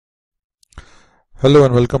Hello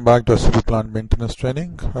and welcome back to SAP Plant Maintenance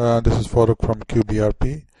Training. This is Farooq from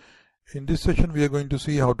QBRP. In this session, we are going to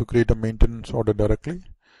see how to create a maintenance order directly.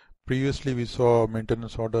 Previously, we saw a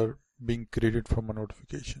maintenance order being created from a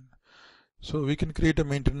notification. So we can create a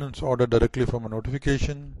maintenance order directly from a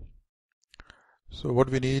notification. So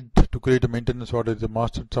what we need to create a maintenance order is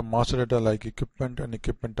some master data like equipment and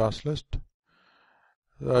equipment task list.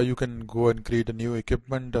 You can go and create a new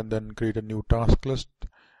equipment and then create a new task list.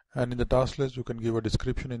 And in the task list, you can give a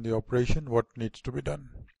description in the operation what needs to be done.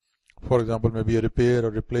 For example, maybe a repair or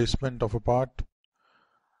replacement of a part.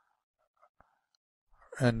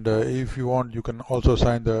 And if you want, you can also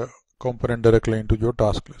assign the component directly into your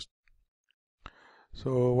task list.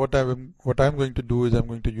 So what I'm going to do is I'm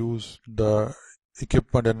going to use the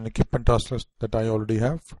equipment and equipment task list that I already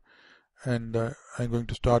have. And I'm going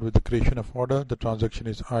to start with the creation of order. The transaction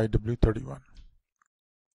is IW31.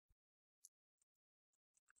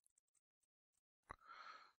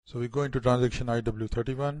 So we go into transaction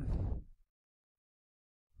IW31.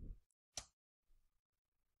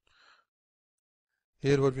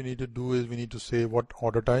 Here what we need to do is we need to say what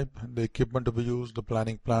order type, the equipment to be used, the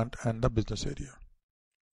planning plant, and the business area.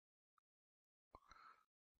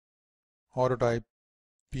 Order type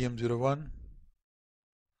PM01.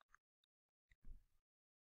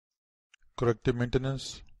 Corrective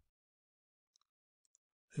maintenance.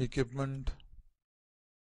 Equipment.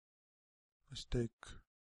 Mistake.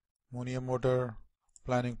 Ammonia motor.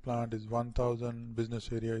 Planning plant is 1000. Business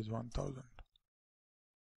area is 1000.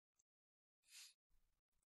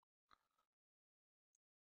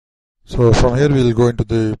 So from here we will go into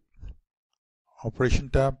the operation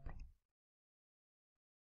tab.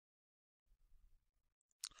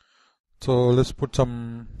 So let's put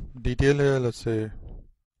some detail here. Let's say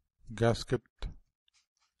gasket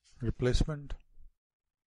replacement.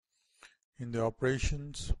 In the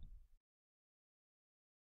operations,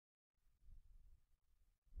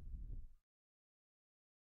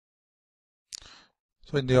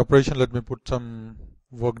 so in the operation, let me put some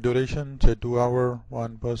work duration, say 2 hours,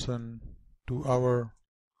 1 person, 2 hours.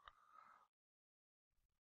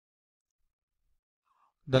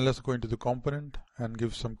 Then let's go into the component and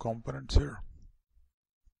give some components here.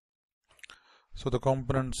 So the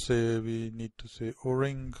components, say we need to say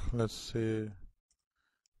O-ring, let's say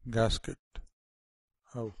gasket.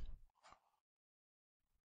 Oh,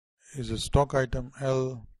 is a stock item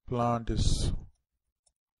L, plant is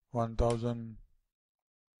 1000.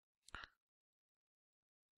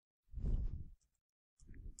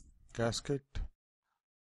 Gasket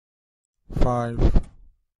 5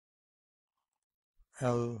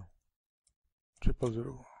 L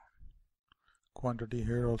 000. Quantity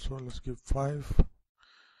here also, let's give 5.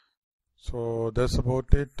 So that's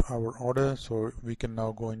about it, our order. So we can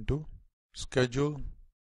now go into schedule.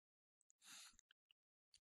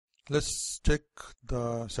 Let's check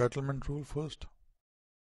the settlement rule first.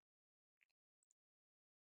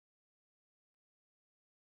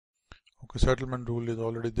 Okay, settlement rule is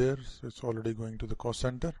already there, so it's already going to the cost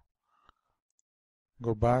center.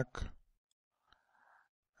 Go back.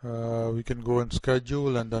 We can go and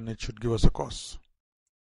schedule, and then it should give us a cost.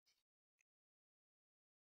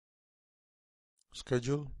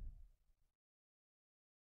 Schedule.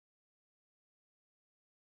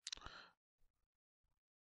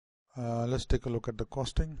 Let's take a look at the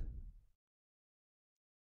costing.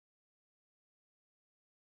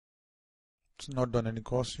 It's not done any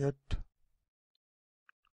cost yet.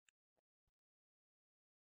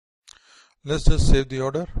 Let's just save the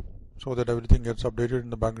order so that everything gets updated in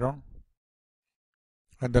the background,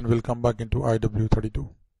 and then we'll come back into IW32.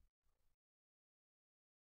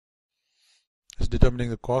 It's determining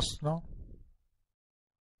the cost now.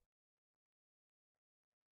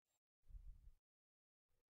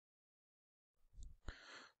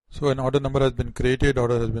 So an order number has been created,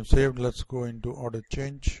 order has been saved. Let's go into order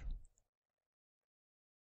change.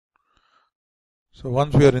 So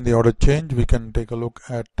once we are in the order change, we can take a look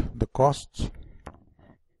at the costs.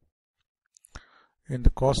 In the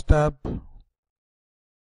cost tab,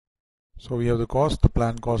 so we have the cost, the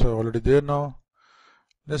planned costs are already there now.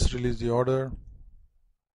 Let's release the order.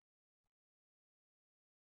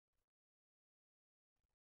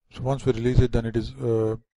 So once we release it, then it is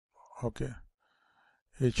okay.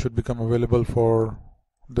 It should become available for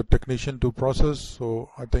the technician to process. So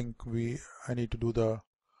I think I need to do the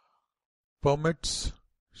permits.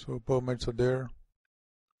 So permits are there.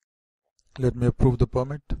 Let me approve the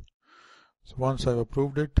permit. So once I've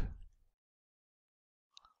approved it,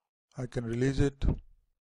 I can release it.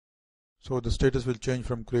 So the status will change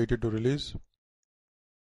from created to release.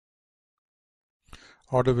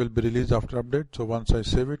 Order will be released after update. So once I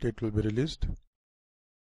save it, it will be released.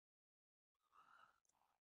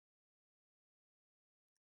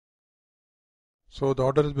 So the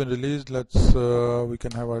order has been released. Let's we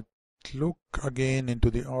can have a look again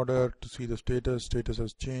into the order to see the status. Status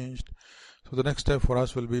has changed. So the next step for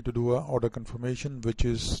us will be to do a order confirmation, which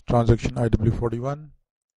is transaction IW41.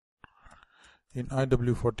 In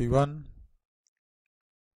IW41,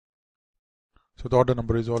 so the order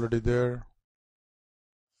number is already there.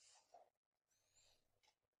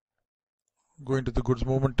 Go into the goods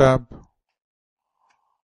movement tab.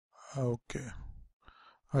 Okay,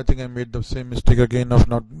 I think I made the same mistake again of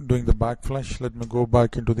not doing the backflash. Let me go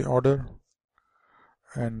back into the order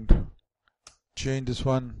and change this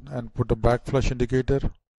one and put a backflash indicator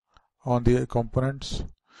on the components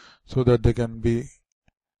so that they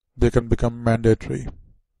can become mandatory.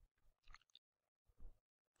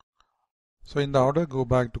 So in the order, go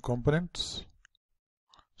back to components.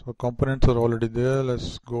 So components are already there.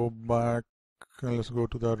 Let's go back. Let's go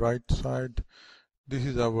to the right side. This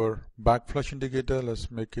is our backflash indicator.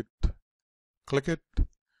 Let's make it, click it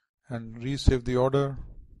and resave the order.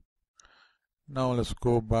 Now let's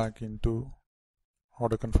go back into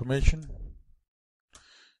order confirmation.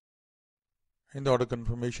 In the order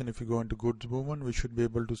confirmation, if you go into goods movement, we should be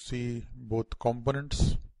able to see both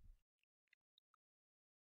components.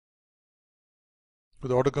 So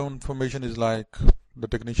the order confirmation is like the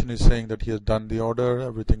technician is saying that he has done the order,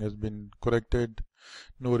 everything has been corrected,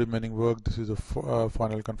 no remaining work. This is a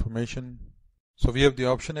final confirmation. So we have the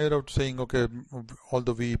option here of saying, okay,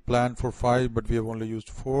 although we planned for 5 but we have only used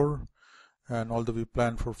 4, and although we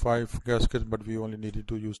planned for 5 gaskets but we only needed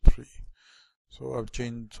to use 3. So I've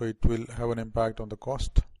changed, so it will have an impact on the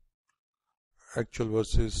cost, actual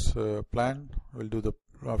versus planned. We'll do the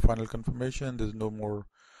final confirmation. There's no more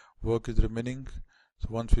work is remaining. So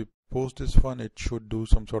once we post this one, it should do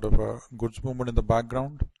some sort of a goods movement in the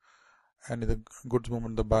background, and in the goods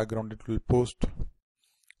movement in the background it will post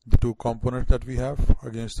the 2 components that we have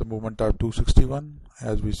against the movement type 261.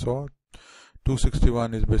 As we saw,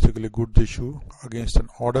 261 is basically goods issue against an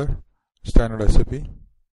order, standard SAP.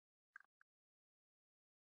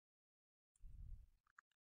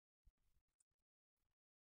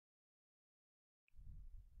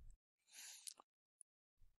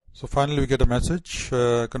 So finally we get a message,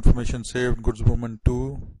 confirmation saved, goods movement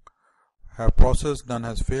 2 have processed, none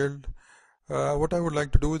has failed. What I would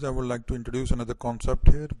like to do is I would like to introduce another concept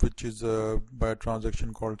here, which is by a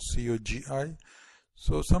transaction called COGI.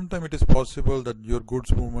 So sometime it is possible that your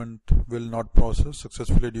goods movement will not process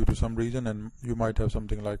successfully due to some reason, and you might have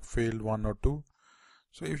something like failed 1 or 2.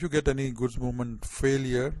 So if you get any goods movement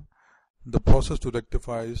failure, the process to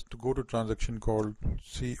rectify is to go to transaction called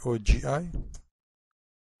COGI.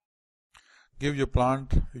 Give your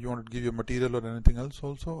plant, if you want to give your material or anything else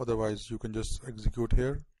also, otherwise you can just execute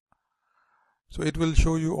here. So it will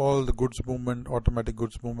show you all the goods movement, automatic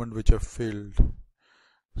goods movement which have failed.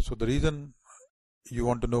 So the reason, you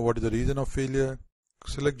want to know what is the reason of failure,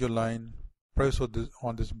 select your line, press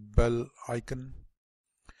on this bell icon.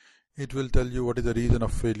 It will tell you what is the reason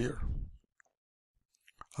of failure.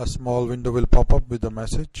 A small window will pop up with a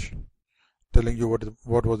message telling you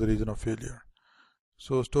what was the reason of failure.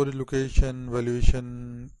 So storage location,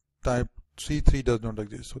 valuation type C3 does not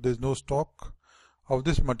exist. So there is no stock of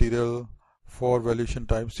this material for valuation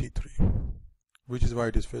type C3, which is why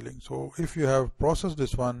it is failing. So if you have processed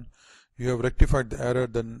this one, you have rectified the error,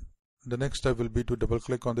 then the next step will be to double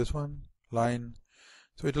click on this one, line.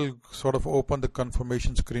 So it will sort of open the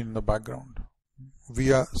confirmation screen in the background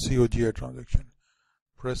via COGI transaction.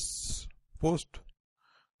 Press post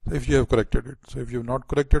if you have corrected it. So if you have not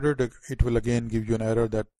corrected it, it will again give you an error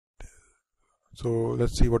that, so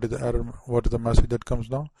let's see what is the error, what is the message that comes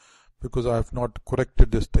now, because I have not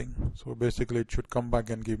corrected this thing. So basically it should come back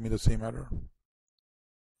and give me the same error.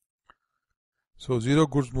 So 0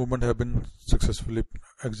 goods movement have been successfully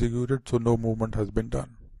executed, so no movement has been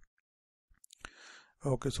done.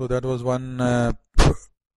 Okay, so that was one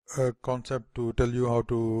concept to tell you how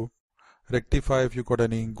to rectify if you got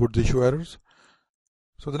any goods issue errors.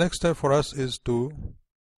 So the next step for us is to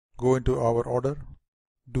go into our order,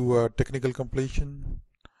 do a technical completion,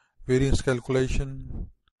 variance calculation,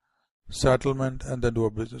 settlement, and then do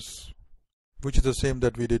a business, which is the same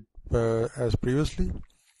that we did as previously.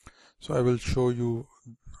 So I will show you,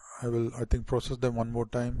 I think process them one more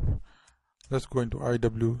time. Let's go into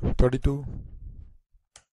IW32.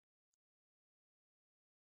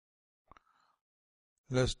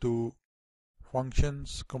 Let's do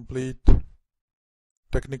functions, complete,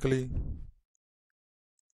 technically.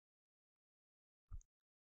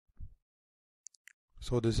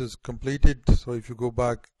 So this is completed. So if you go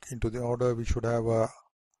back into the order, we should have a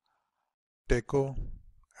TECO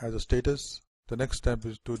as a status. The next step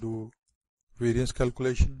is to do variance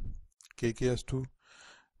calculation, KKS2.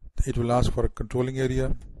 It will ask for a controlling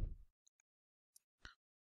area.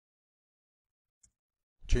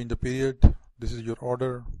 Change the period. This is your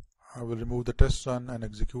order. I will remove the test run and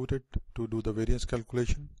execute it to do the variance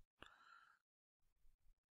calculation.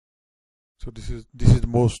 So this is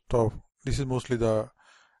mostly the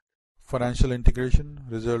financial integration.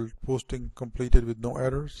 Result posting completed with no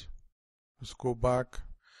errors. Let's go back.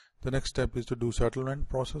 The next step is to do settlement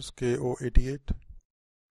process KO88.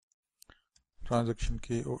 Transaction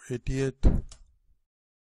KO88.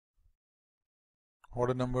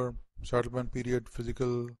 Order number, settlement period,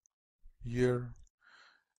 physical year.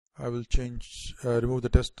 I will change, remove the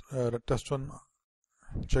test run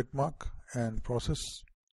check mark and process.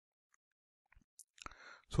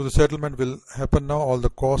 So the settlement will happen now. All the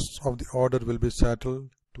costs of the order will be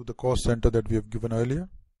settled to the cost center that we have given earlier.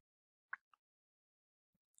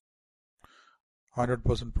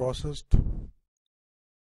 100% processed.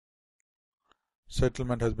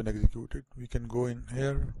 Settlement has been executed. We can go in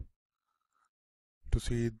here to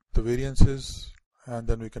see the variances, and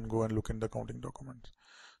then we can go and look in the accounting documents.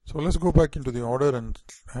 So let's go back into the order and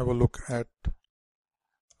have a look at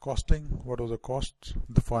costing. What was the cost,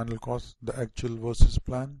 the final cost, the actual versus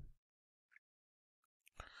plan.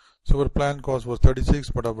 So our plan cost was 36,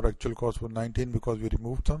 but our actual cost was 19 because we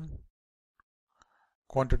removed some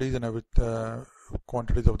quantities and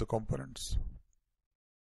quantities of the components.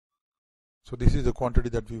 So this is the quantity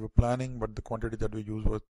that we were planning, but the quantity that we used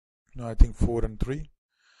was, I think, 4 and 3.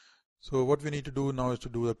 So what we need to do now is to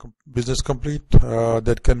do a business complete.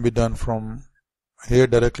 That can be done from here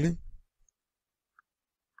directly.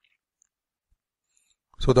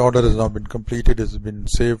 So the order has now been completed, it has been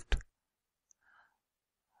saved.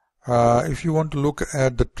 If you want to look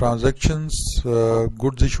at the transactions,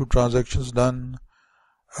 goods issue transactions done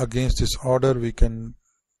against this order, we can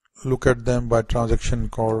look at them by transaction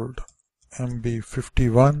called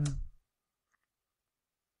MB51.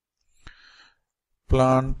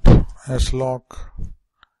 Plant S-lock.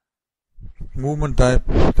 Movement type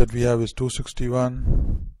that we have is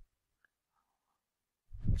 261.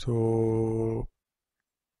 So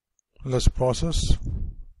let's process.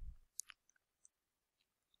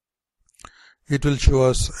 It will show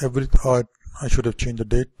us everything. I should have changed the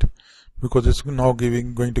date because it's now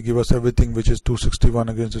going to give us everything which is 261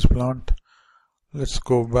 against this plant. Let's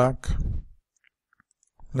go back.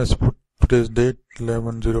 Let's put today's date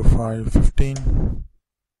 11/05/15.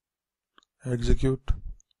 Execute.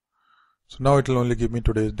 So now it will only give me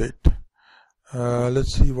today's date.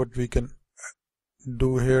 Let's see what we can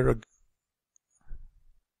do here.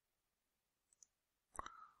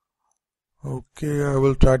 Okay, I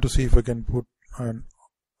will try to see if I can put an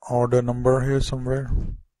order number here somewhere.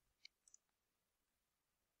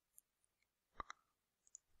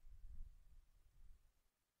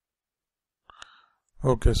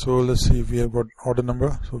 Okay, so let's see if we have got order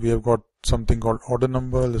number. So we have got something called order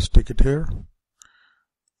number. Let's take it here.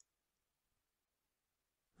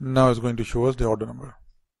 Now it's going to show us the order number.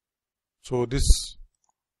 So this,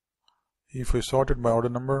 if we sort it by order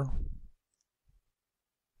number,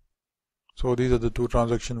 so these are the two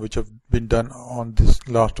transactions which have been done on this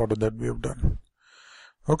last order that we have done.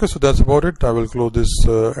 Okay, so that's about it. I will close this,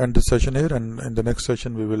 end this session here, and in the next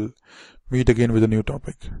session we will meet again with a new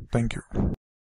topic. Thank you.